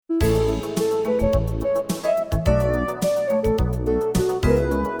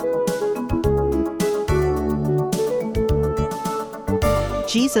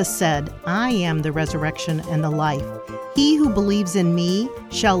Jesus said, "I am the resurrection and the life. He who believes in me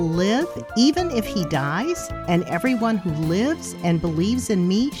shall live even if he dies, and everyone who lives and believes in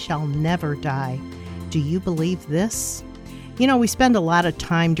me shall never die." Do you believe this? You know, we spend a lot of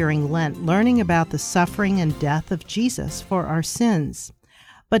time during Lent learning about the suffering and death of Jesus for our sins.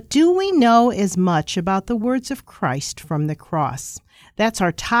 But do we know as much about the words of Christ from the cross? That's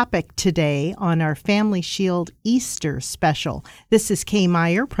our topic today on our Family Shield Easter special. This is Kay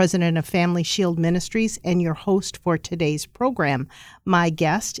Meyer, president of Family Shield Ministries, and your host for today's program. My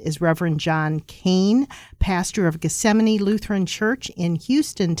guest is Reverend John Kane, pastor of Gethsemane Lutheran Church in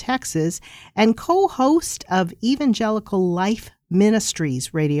Houston, Texas, and co-host of Evangelical Life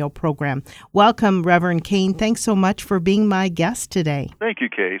Ministries radio program. Welcome, Reverend Kane. Thanks so much for being my guest today. Thank you,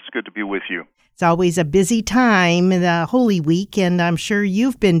 Kay. It's good to be with you. It's always a busy time, the Holy Week, and I'm sure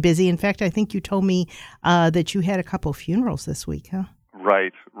you've been busy. In fact, I think you told me that you had a couple funerals this week, huh?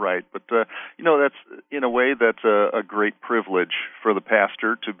 Right. But, that's in a way, that's a great privilege for the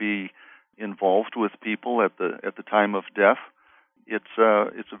pastor to be involved with people at the time of death. It's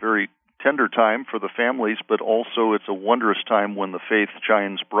a very tender time for the families, but also it's a wondrous time when the faith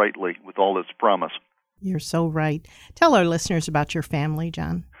shines brightly with all its promise. You're so right. Tell our listeners about your family,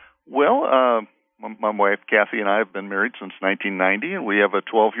 John. Well, my wife, Kathy, and I have been married since 1990, and we have a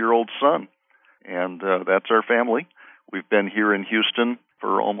 12-year-old son, and that's our family. We've been here in Houston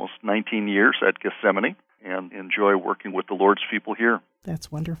for almost 19 years at Gethsemane and enjoy working with the Lord's people here.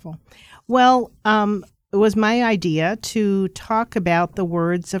 That's wonderful. Well, it was my idea to talk about the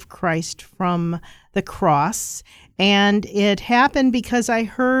words of Christ from the cross, and it happened because I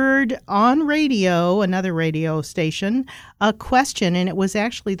heard on radio, another radio station, a question, and it was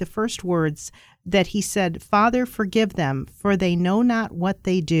actually the first words that he said, "Father, forgive them, for they know not what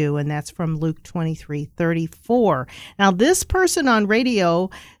they do," and that's from Luke 23:34. Now, this person on radio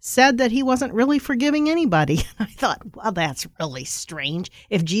said that he wasn't really forgiving anybody. I thought, well, that's really strange.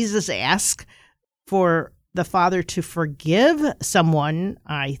 If Jesus asked for the Father to forgive someone,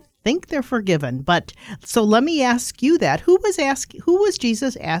 I think they're forgiven. But so let me ask you that. Who was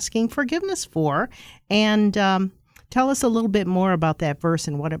Jesus asking forgiveness for? And tell us a little bit more about that verse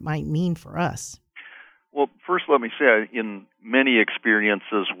and what it might mean for us. Well, first let me say, in many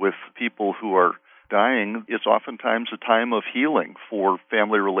experiences with people who are dying, it's oftentimes a time of healing for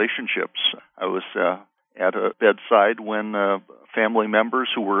family relationships. I was at a bedside when family members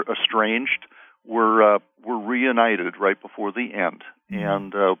who were estranged were reunited right before the end.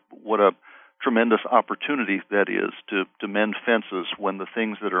 And what a tremendous opportunity that is to mend fences when the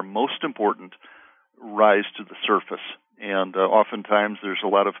things that are most important rise to the surface. And oftentimes there's a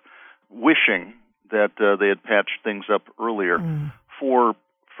lot of wishing that they had patched things up earlier. For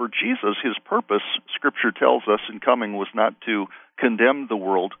Jesus, his purpose, Scripture tells us, in coming was not to condemn the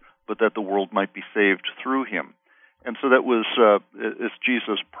world, but that the world might be saved through him. And so that was it's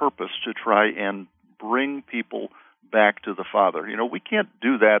Jesus' purpose, to try and bring people back to the Father. You know, we can't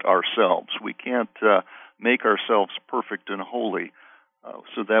do that ourselves. We can't make ourselves perfect and holy.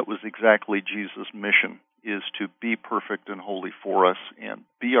 So that was exactly Jesus' mission, is to be perfect and holy for us and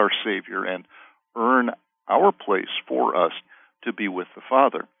be our Savior and earn our place for us to be with the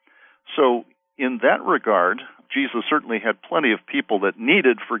Father. So in that regard, Jesus certainly had plenty of people that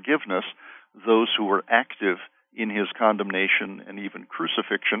needed forgiveness, those who were active in his condemnation and even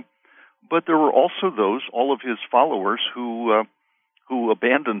crucifixion. But there were also those, all of his followers, who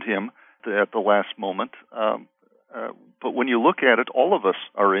abandoned him at the last moment. But when you look at it, all of us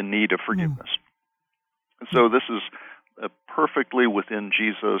are in need of forgiveness. And so this is perfectly within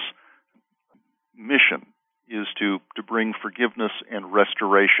Jesus' mission, is to bring forgiveness and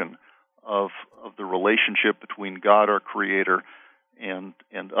restoration of the relationship between God, our Creator, and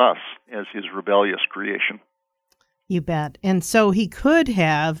us as his rebellious creation. You bet. And so he could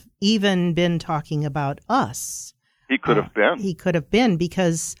have even been talking about us. He could have been. He could have been,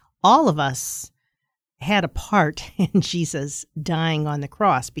 because all of us had a part in Jesus dying on the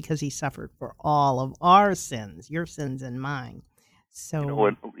cross, because he suffered for all of our sins, your sins and mine.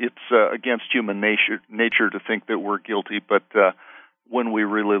 So it's against human nature to think that we're guilty, but when we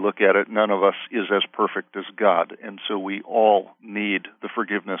really look at it, none of us is as perfect as God. And so we all need the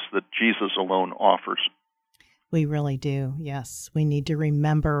forgiveness that Jesus alone offers. We really do, yes. We need to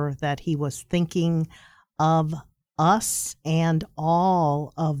remember that he was thinking of us and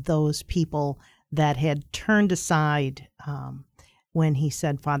all of those people that had turned aside when he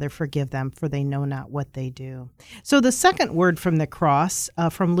said, "Father, forgive them, for they know not what they do." So the second word from the cross,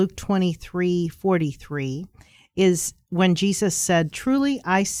 from Luke 23:43, is when Jesus said, "Truly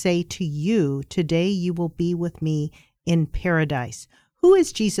I say to you, today you will be with me in paradise." Who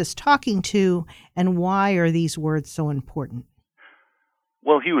is Jesus talking to, and why are these words so important?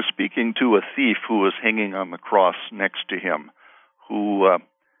 Well, he was speaking to a thief who was hanging on the cross next to him, who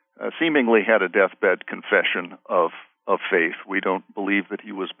seemingly had a deathbed confession of faith. We don't believe that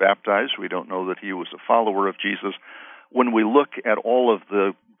he was baptized. We don't know that he was a follower of Jesus. When we look at all of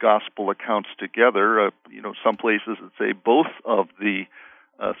the gospel accounts together, some places that say both of the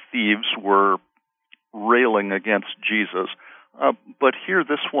thieves were railing against Jesus. But here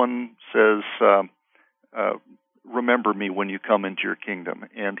this one says, remember me when you come into your kingdom.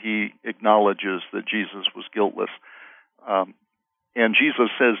 And he acknowledges that Jesus was guiltless. And Jesus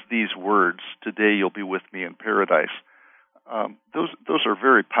says these words, today you'll be with me in paradise. Those are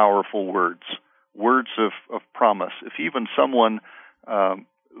very powerful words of promise. If even someone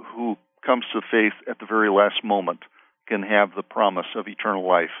who comes to faith at the very last moment can have the promise of eternal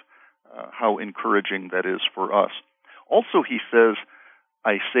life, how encouraging that is for us. Also, he says,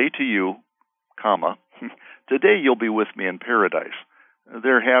 I say to you, comma, today you'll be with me in paradise.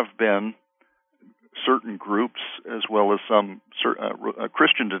 There have been certain groups, as well as some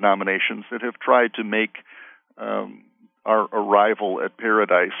Christian denominations, that have tried to make our arrival at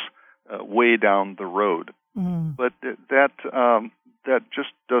paradise way down the road. Mm. But that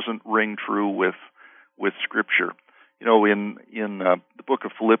just doesn't ring true with Scripture. In the book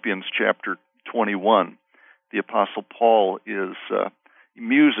of Philippians, chapter 21, the Apostle Paul is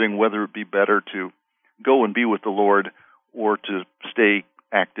musing whether it be better to go and be with the Lord or to stay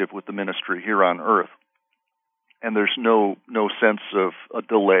active with the ministry here on earth. And there's no sense of a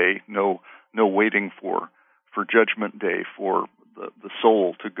delay, no waiting for Judgment Day for the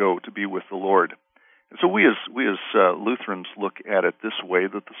soul to go to be with the Lord. And so we as Lutherans look at it this way,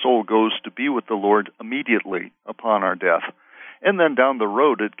 that the soul goes to be with the Lord immediately upon our death. And then down the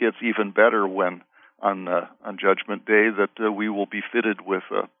road it gets even better when on Judgment Day that we will be fitted with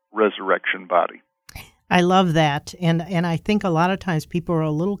a resurrection body. I love that, and I think a lot of times people are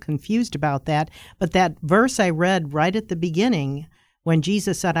a little confused about that, but that verse I read right at the beginning, when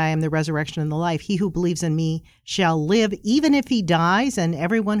Jesus said, I am the resurrection and the life, he who believes in me shall live, even if he dies, and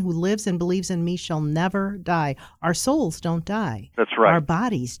everyone who lives and believes in me shall never die. Our souls don't die. That's right. Our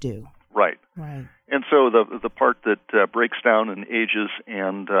bodies do. Right. Right. And so the part that breaks down and ages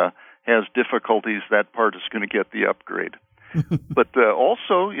and has difficulties, that part is going to get the upgrade. But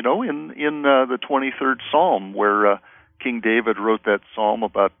also, in the 23rd Psalm, where King David wrote that psalm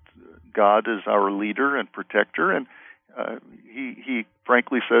about God as our leader and protector, and he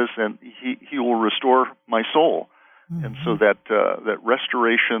frankly says, and he will restore my soul. Mm-hmm. And so that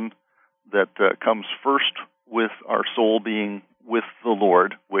restoration that comes first with our soul being with the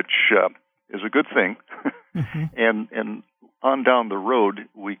Lord, which is a good thing, mm-hmm. and on down the road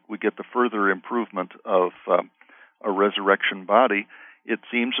we get the further improvement of a resurrection body. It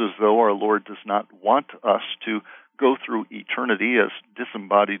seems as though our Lord does not want us to go through eternity as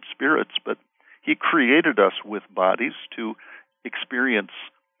disembodied spirits, but he created us with bodies to experience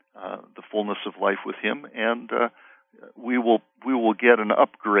the fullness of life with him, and we will get an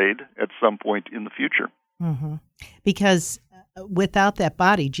upgrade at some point in the future. Mm-hmm. Because without that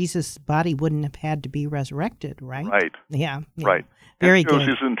body, Jesus' body wouldn't have had to be resurrected, right? Right. Yeah. Right. Very good. That good.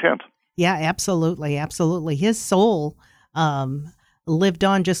 was his intent. Yeah, absolutely, absolutely. His soul lived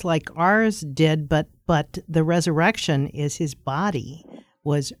on just like ours did, but the resurrection is his body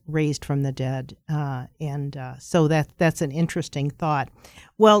was raised from the dead, and so that's an interesting thought.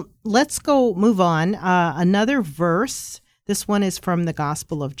 Well, let's move on. Another verse. This one is from the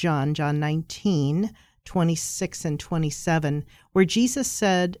Gospel of John 19, 26 and 27, where Jesus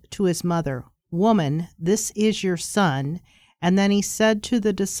said to his mother, "Woman, this is your son." And then he said to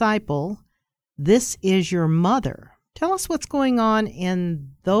the disciple, "This is your mother." Tell us what's going on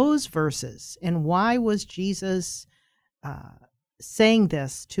in those verses, and why was Jesus saying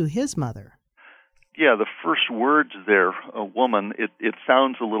this to his mother? Yeah, the first words there, a woman, it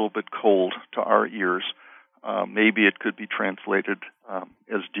sounds a little bit cold to our ears. Maybe it could be translated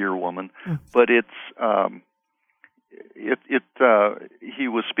as dear woman, but he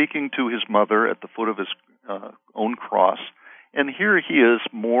was speaking to his mother at the foot of his own cross. And here he is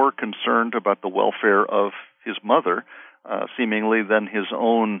more concerned about the welfare of his mother, seemingly, than his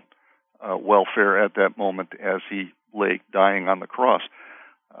own welfare at that moment as he lay dying on the cross.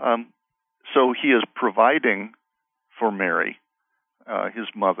 So he is providing for Mary,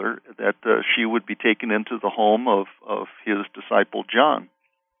 his mother, that she would be taken into the home of his disciple John.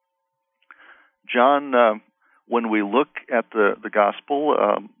 John, when we look at the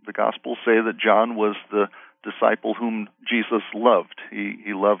Gospels say that John was the disciple whom Jesus loved.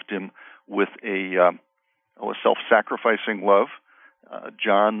 He loved him with a self-sacrificing love.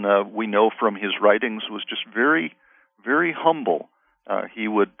 John, we know from his writings, was just very, very humble. He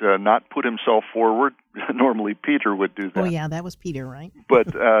would not put himself forward. Normally, Peter would do that. Oh, yeah, that was Peter, right?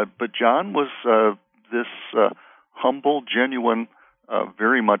 But John was this humble, genuine,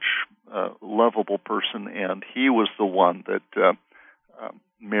 very much lovable person, and he was the one that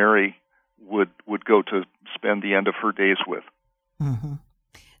Mary would go to spend the end of her days with. Mm-hmm.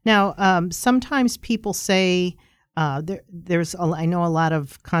 Now, sometimes people say there's I know a lot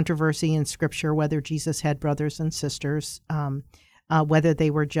of controversy in Scripture whether Jesus had brothers and sisters, whether they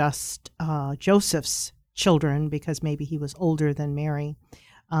were just Joseph's children because maybe he was older than Mary.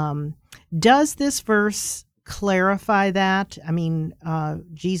 Does this verse clarify that? I mean,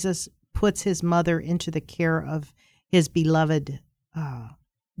 Jesus puts his mother into the care of his beloved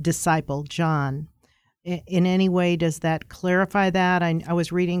disciple, John. In any way, does that clarify that? I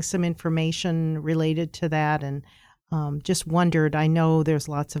was reading some information related to that and just wondered. I know there's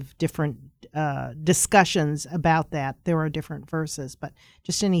lots of different discussions about that. There are different verses, but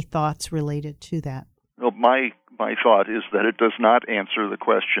just any thoughts related to that? Well, my thought is that it does not answer the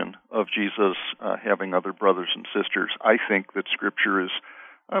question of Jesus having other brothers and sisters. I think that Scripture is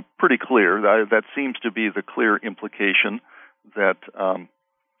pretty clear. That seems to be the clear implication that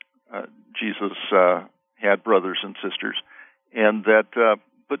Jesus had brothers and sisters, and that.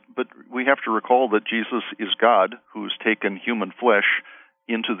 But we have to recall that Jesus is God who's taken human flesh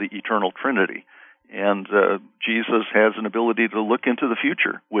into the eternal Trinity, and Jesus has an ability to look into the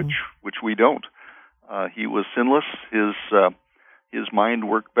future, which we don't. He was sinless. His mind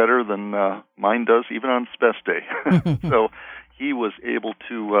worked better than mine does, even on its best day. So he was able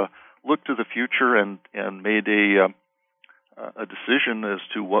to look to the future and made a decision as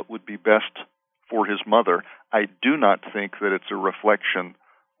to what would be best for his mother. I do not think that it's a reflection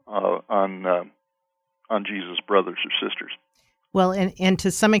on Jesus' brothers or sisters. Well, and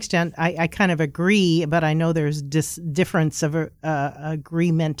to some extent, I kind of agree, but I know there's difference of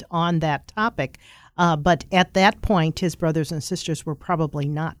agreement on that topic. But at that point, his brothers and sisters were probably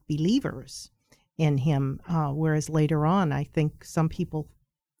not believers in him, whereas later on, I think some people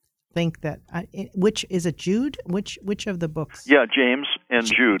think that, which is it Jude? Which of the books? Yeah, James and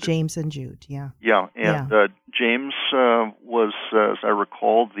Jude. James and Jude, yeah. Yeah, and James was, as I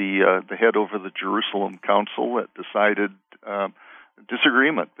recall, the head over the Jerusalem Council that decided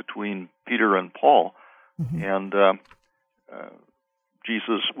disagreement between Peter and Paul. Mm-hmm. And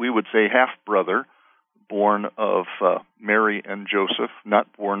Jesus, we would say half-brother, born of Mary and Joseph,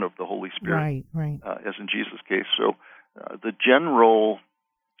 not born of the Holy Spirit, right. As in Jesus' case. So the general,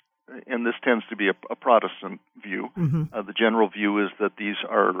 and this tends to be a Protestant view, mm-hmm. The general view is that these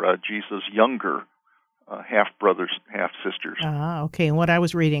are Jesus' younger half-brothers, half-sisters. Okay. And what I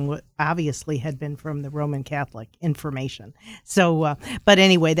was reading obviously had been from the Roman Catholic information. So, but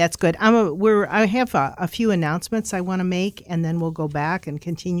anyway, that's good. I have a few announcements I want to make, and then we'll go back and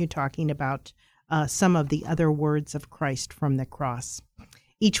continue talking about some of the other words of Christ from the cross.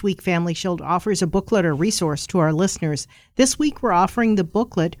 Each week, Family Shield offers a booklet or resource to our listeners. This week, we're offering the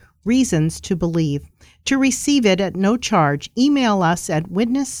booklet, Reasons to Believe. To receive it at no charge, email us at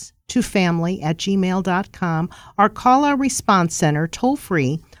witnesstofamily@gmail.com or call our response center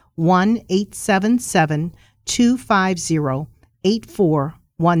toll-free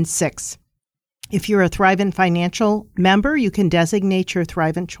 1-877-250-8416. If you're a Thrivent Financial member, you can designate your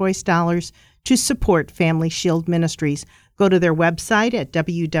Thrivent Choice dollars to support Family Shield Ministries. Go to their website at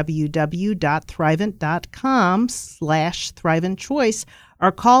www.thrivent.com/ThriventChoice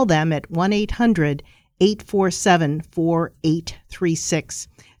or call them at 1-800-847-4836.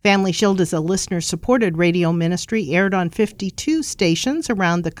 Family Shield is a listener-supported radio ministry aired on 52 stations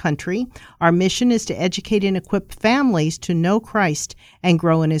around the country. Our mission is to educate and equip families to know Christ and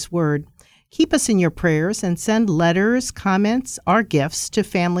grow in His Word. Keep us in your prayers and send letters, comments, or gifts to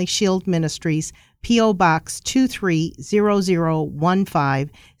Family Shield Ministries, P.O. Box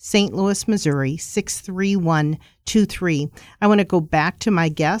 230015, St. Louis, Missouri 63123. I want to go back to my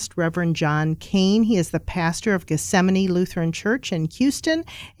guest, Reverend John Kane. He is the pastor of Gethsemane Lutheran Church in Houston, and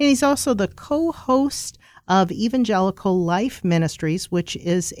he's also the co-host of Evangelical Life Ministries, which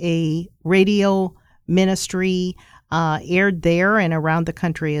is a radio ministry aired there and around the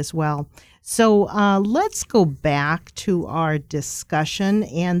country as well. So let's go back to our discussion,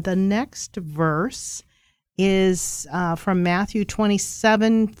 and the next verse is from Matthew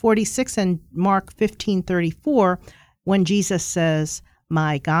 27:46 and Mark 15:34, when Jesus says,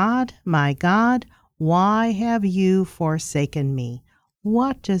 my God, why have you forsaken me?"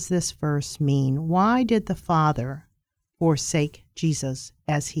 What does this verse mean? Why did the Father forsake Jesus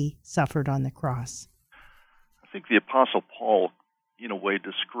as he suffered on the cross? I think the Apostle Paul in a way,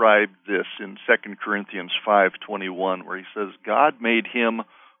 described this in 2 Corinthians 5:21, where he says, God made him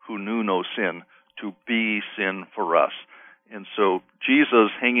who knew no sin to be sin for us. And so Jesus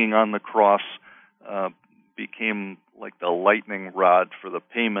hanging on the cross became like the lightning rod for the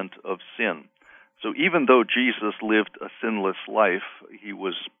payment of sin. So even though Jesus lived a sinless life, he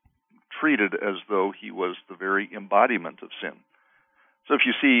was treated as though he was the very embodiment of sin. So if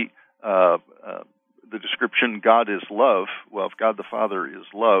you see the description, God is love, well, if God the Father is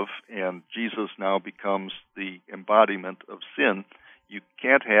love and Jesus now becomes the embodiment of sin, you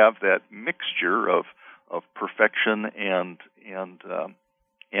can't have that mixture of perfection and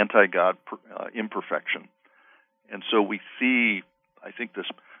anti-God imperfection. And so we see, I think, this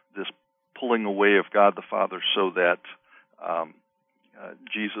pulling away of God the Father so that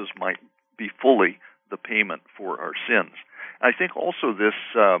Jesus might be fully the payment for our sins. I think also this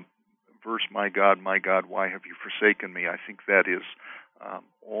verse, my God, why have you forsaken me? I think that is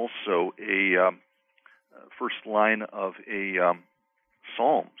also a first line of a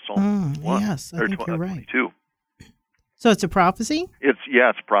Psalm 1. Yes, I think you're right. 22. So it's a prophecy? It's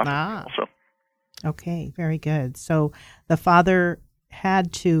prophecy also. Okay, very good. So the Father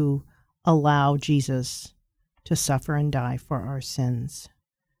had to allow Jesus to suffer and die for our sins.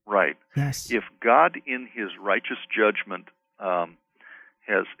 Right. Yes. If God, in His righteous judgment,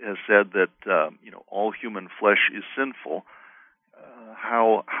 has said that all human flesh is sinful,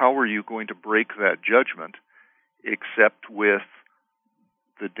 how are you going to break that judgment except with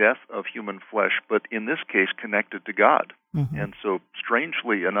the death of human flesh, but in this case connected to God? Mm-hmm. And so,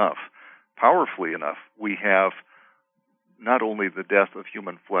 strangely enough, powerfully enough, we have not only the death of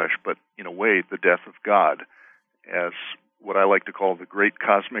human flesh, but in a way the death of God as what I like to call the great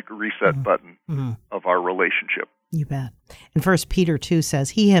cosmic reset button of our relationship. You bet. And 1 Peter 2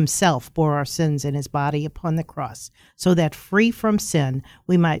 says, He himself bore our sins in his body upon the cross, so that free from sin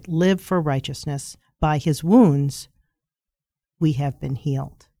we might live for righteousness. By his wounds we have been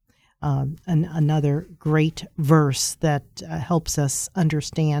healed. Another great verse that helps us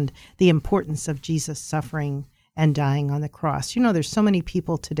understand the importance of Jesus suffering and dying on the cross. You know, there's so many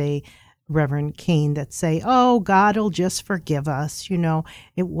people today, Reverend Kane, that say, oh, God will just forgive us. You know,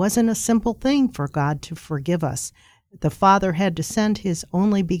 it wasn't a simple thing for God to forgive us. The Father had to send his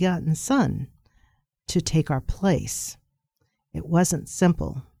only begotten Son to take our place. It wasn't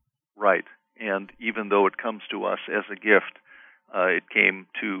simple. Right. And even though it comes to us as a gift, it came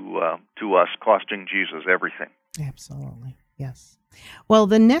to us costing Jesus everything. Absolutely. Yes. Well,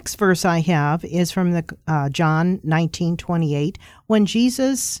 the next verse I have is from the John 19:28, when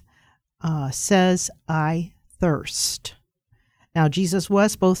Jesus says, I thirst. Now, Jesus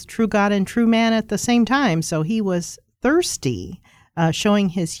was both true God and true man at the same time, so he was thirsty, showing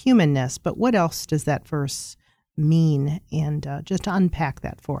his humanness. But what else does that verse mean? And just to unpack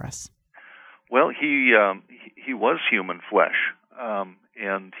that for us. Well, he was human flesh,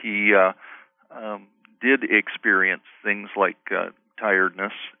 and he did experience things like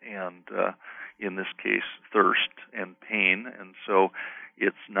tiredness and, in this case, thirst and pain. And so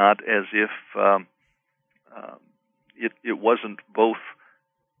it's not as if it wasn't both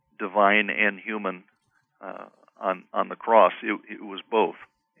divine and human on the cross. It was both.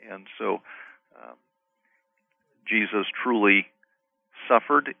 And so Jesus truly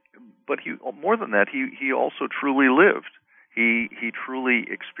suffered, but more than that, he also truly lived. He truly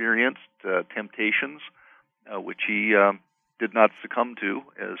experienced temptations, which he did not succumb to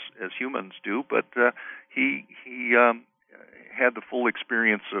as humans do, but he had the full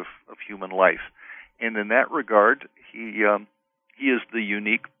experience of human life. And in that regard, he is the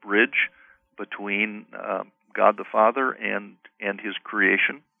unique bridge between God the Father and his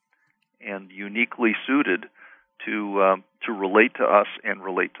creation, and uniquely suited to relate to us and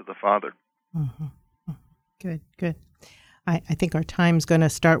relate to the Father. Mm-hmm. Good. I think our time's going to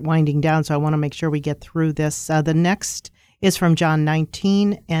start winding down, so I want to make sure we get through this. The next is from John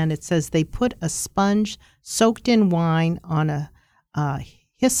 19, and it says, they put a sponge soaked in wine on a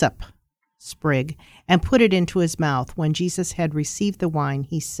hyssop sprig and put it into his mouth. When Jesus had received the wine,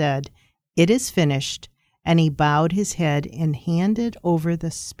 he said, it is finished. And he bowed his head and handed over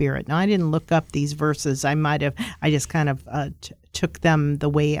the Spirit. Now, I didn't look up these verses. I just kind of took them the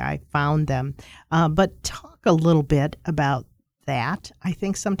way I found them. But talk a little bit about that. I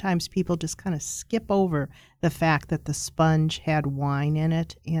think sometimes people just kind of skip over the fact that the sponge had wine in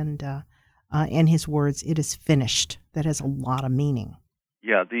it, and his words, it is finished. That has a lot of meaning.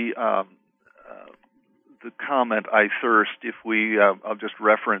 Yeah, the comment, I thirst, if I'll just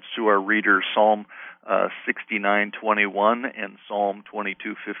reference to our readers Psalm 69:21 and Psalm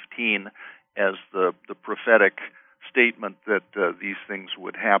 22:15 as the prophetic statement that these things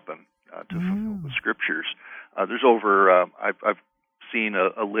would happen to fulfill the Scriptures. There's over, I've seen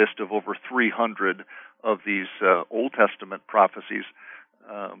a list of over 300 of these Old Testament prophecies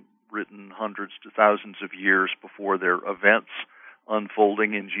written hundreds to thousands of years before their events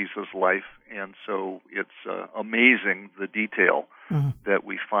unfolding in Jesus' life. And so it's amazing the detail that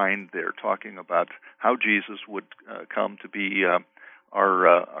we find there, talking about how Jesus would come to be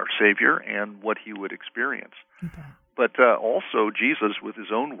our Savior and what he would experience. Okay. But also Jesus, with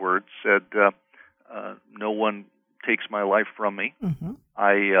his own words, said, no one takes my life from me.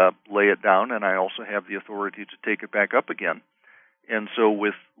 I lay it down, and I also have the authority to take it back up again. And so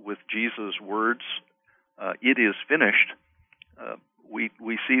with Jesus' words, it is finished,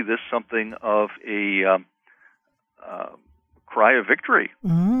 we see this something of a cry of victory.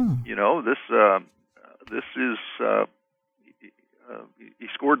 You know, this is he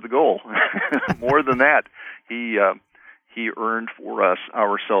scored the goal. More than that, he earned for us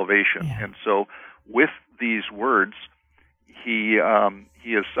our salvation. Yeah. And so with these words, he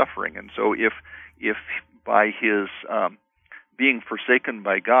is suffering. And so if by his being forsaken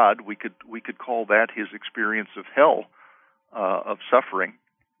by God, we could call that his experience of hell, of suffering,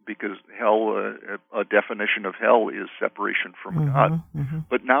 because hell, a definition of hell is separation from God.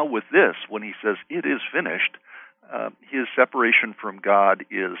 But now with this, when he says it is finished, his separation from God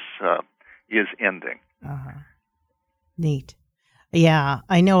is ending. Neat. Yeah,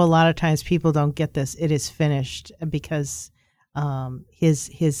 I know a lot of times people don't get this. It is finished because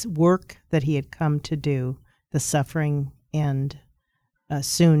his work that he had come to do, the suffering and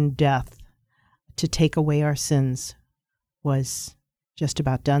soon death to take away our sins, was just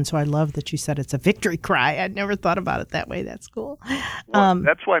about done. So I love that you said it's a victory cry. I'd never thought about it that way. That's cool. Well,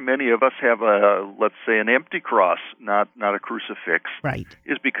 that's why many of us have let's say, an empty cross, not a crucifix. Right.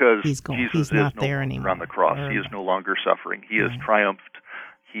 Is because he's Jesus is not no there longer anymore on the cross. He is no longer suffering. He has triumphed.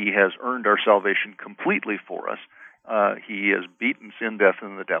 He has earned our salvation completely for us. He has beaten sin, death,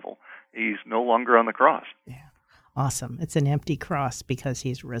 and the devil. He's no longer on the cross. Yeah. Awesome. It's an empty cross because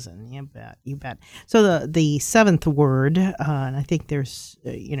he's risen. You bet. You bet. So the seventh word, and I think there's,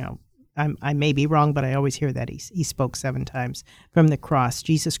 I may be wrong, but I always hear that he spoke 7 times from the cross.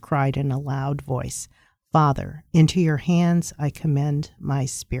 Jesus cried in a loud voice, "Father, into your hands I commend my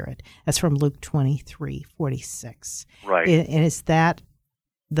spirit." That's from Luke 23:46. Right. And is that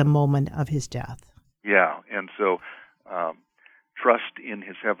the moment of his death? Yeah. And so trust in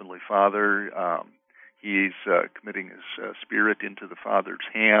his heavenly Father. He's committing his spirit into the Father's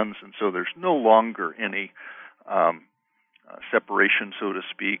hands, and so there's no longer any separation, so to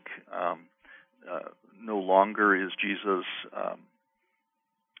speak. No longer is Jesus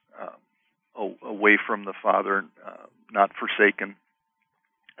away from the Father, not forsaken.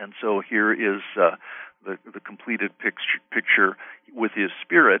 And so here is the completed picture with his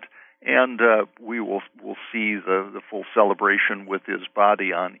spirit. And we will see the full celebration with his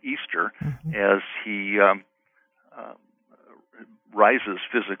body on Easter as he rises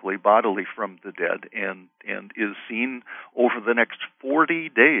physically, bodily from the dead, and is seen over the next 40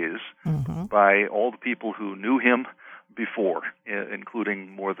 days by all the people who knew him before, including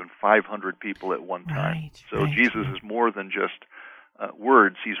more than 500 people at one time. Right, so Jesus is more than just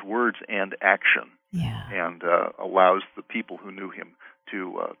words. He's words and action, and allows the people who knew him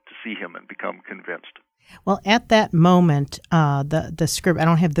to see him and become convinced. Well, at that moment, the script, I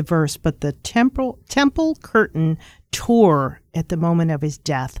don't have the verse, but the temple curtain tore at the moment of his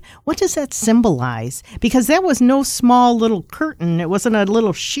death. What does that symbolize? Because that was no small little curtain. It wasn't a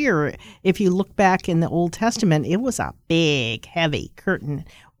little sheer. If you look back in the Old Testament, it was a big, heavy curtain.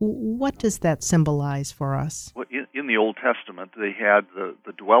 What does that symbolize for us? Well, in the Old Testament, they had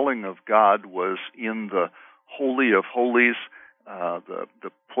the dwelling of God was in the Holy of Holies,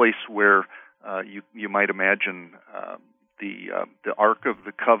 the place where you might imagine the Ark of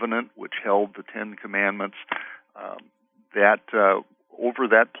the Covenant, which held the 10 Commandments. That over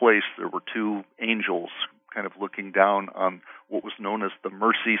that place there were 2 angels kind of looking down on what was known as the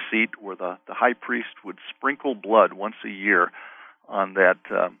mercy seat, where the high priest would sprinkle blood once a year on that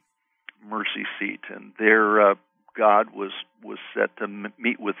mercy seat, and there God was set to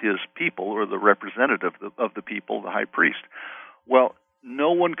meet with his people, or the representative of the people, the high priest. Well,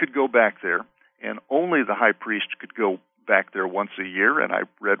 no one could go back there, and only the high priest could go back there once a year. And I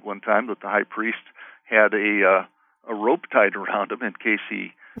read one time that the high priest had a rope tied around him in case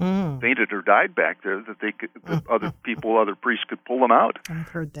he fainted or died back there, that they could, other priests could pull him out. I've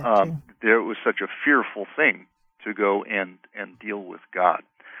heard that too. There was such a fearful thing to go and deal with God.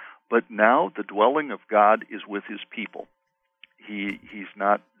 But now the dwelling of God is with his people. He's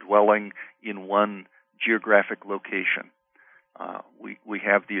not dwelling in one geographic location. We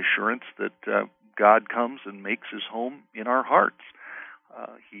have the assurance that God comes and makes his home in our hearts.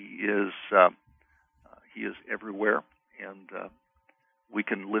 He is everywhere, and we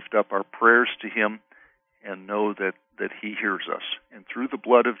can lift up our prayers to him and know that he hears us. And through the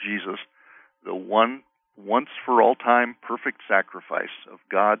blood of Jesus, the one once for all time perfect sacrifice of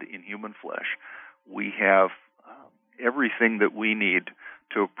God in human flesh, we have everything that we need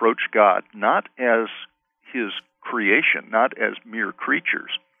to approach God, not as his creation, not as mere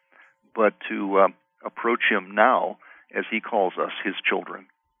creatures, but to approach him now as he calls us his children.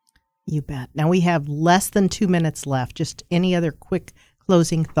 You bet. Now we have less than 2 minutes left. Just any other quick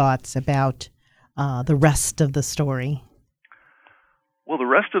closing thoughts about the rest of the story? Well, the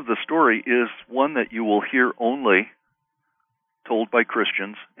rest of the story is one that you will hear only told by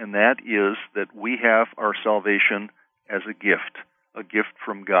Christians, and that is that we have our salvation as a gift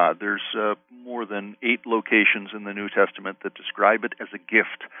from God. There's more than 8 locations in the New Testament that describe it as a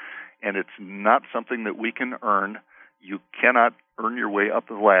gift, and it's not something that we can earn. You cannot earn your way up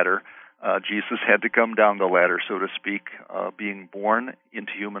the ladder. Jesus had to come down the ladder, so to speak, being born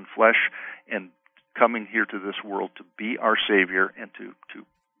into human flesh and coming here to this world to be our Savior and to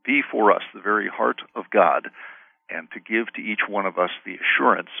be for us the very heart of God and to give to each one of us the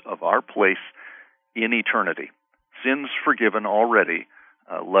assurance of our place in eternity. Sins forgiven already,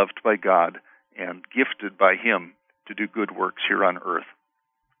 loved by God, and gifted by him to do good works here on earth.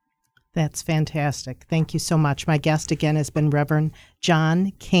 That's fantastic. Thank you so much. My guest again has been Reverend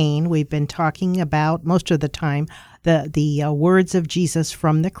John Kane. We've been talking about, most of the time, the words of Jesus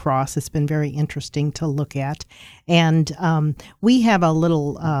from the cross. It's been very interesting to look at. And we have a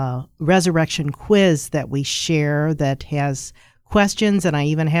little resurrection quiz that we share that has questions, and I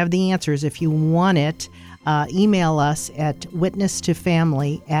even have the answers if you want it. Email us at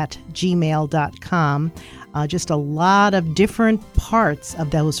witnesstofamily@gmail.com. Just a lot of different parts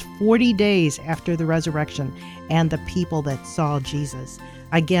of those 40 days after the resurrection and the people that saw Jesus.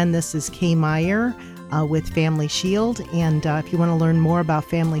 Again, this is Kay Meyer with Family Shield. And if you want to learn more about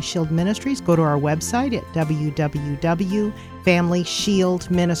Family Shield Ministries, go to our website at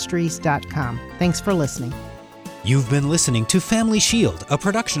www.familyshieldministries.com. Thanks for listening. You've been listening to Family Shield, a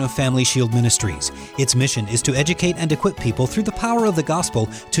production of Family Shield Ministries. Its mission is to educate and equip people through the power of the gospel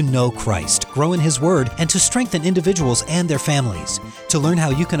to know Christ, grow in His Word, and to strengthen individuals and their families. To learn how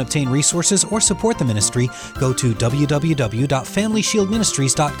you can obtain resources or support the ministry, go to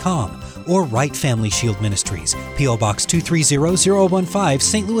www.familyshieldministries.com or write Family Shield Ministries, P.O. Box 230015,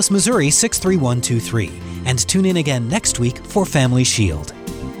 St. Louis, Missouri 63123. And tune in again next week for Family Shield.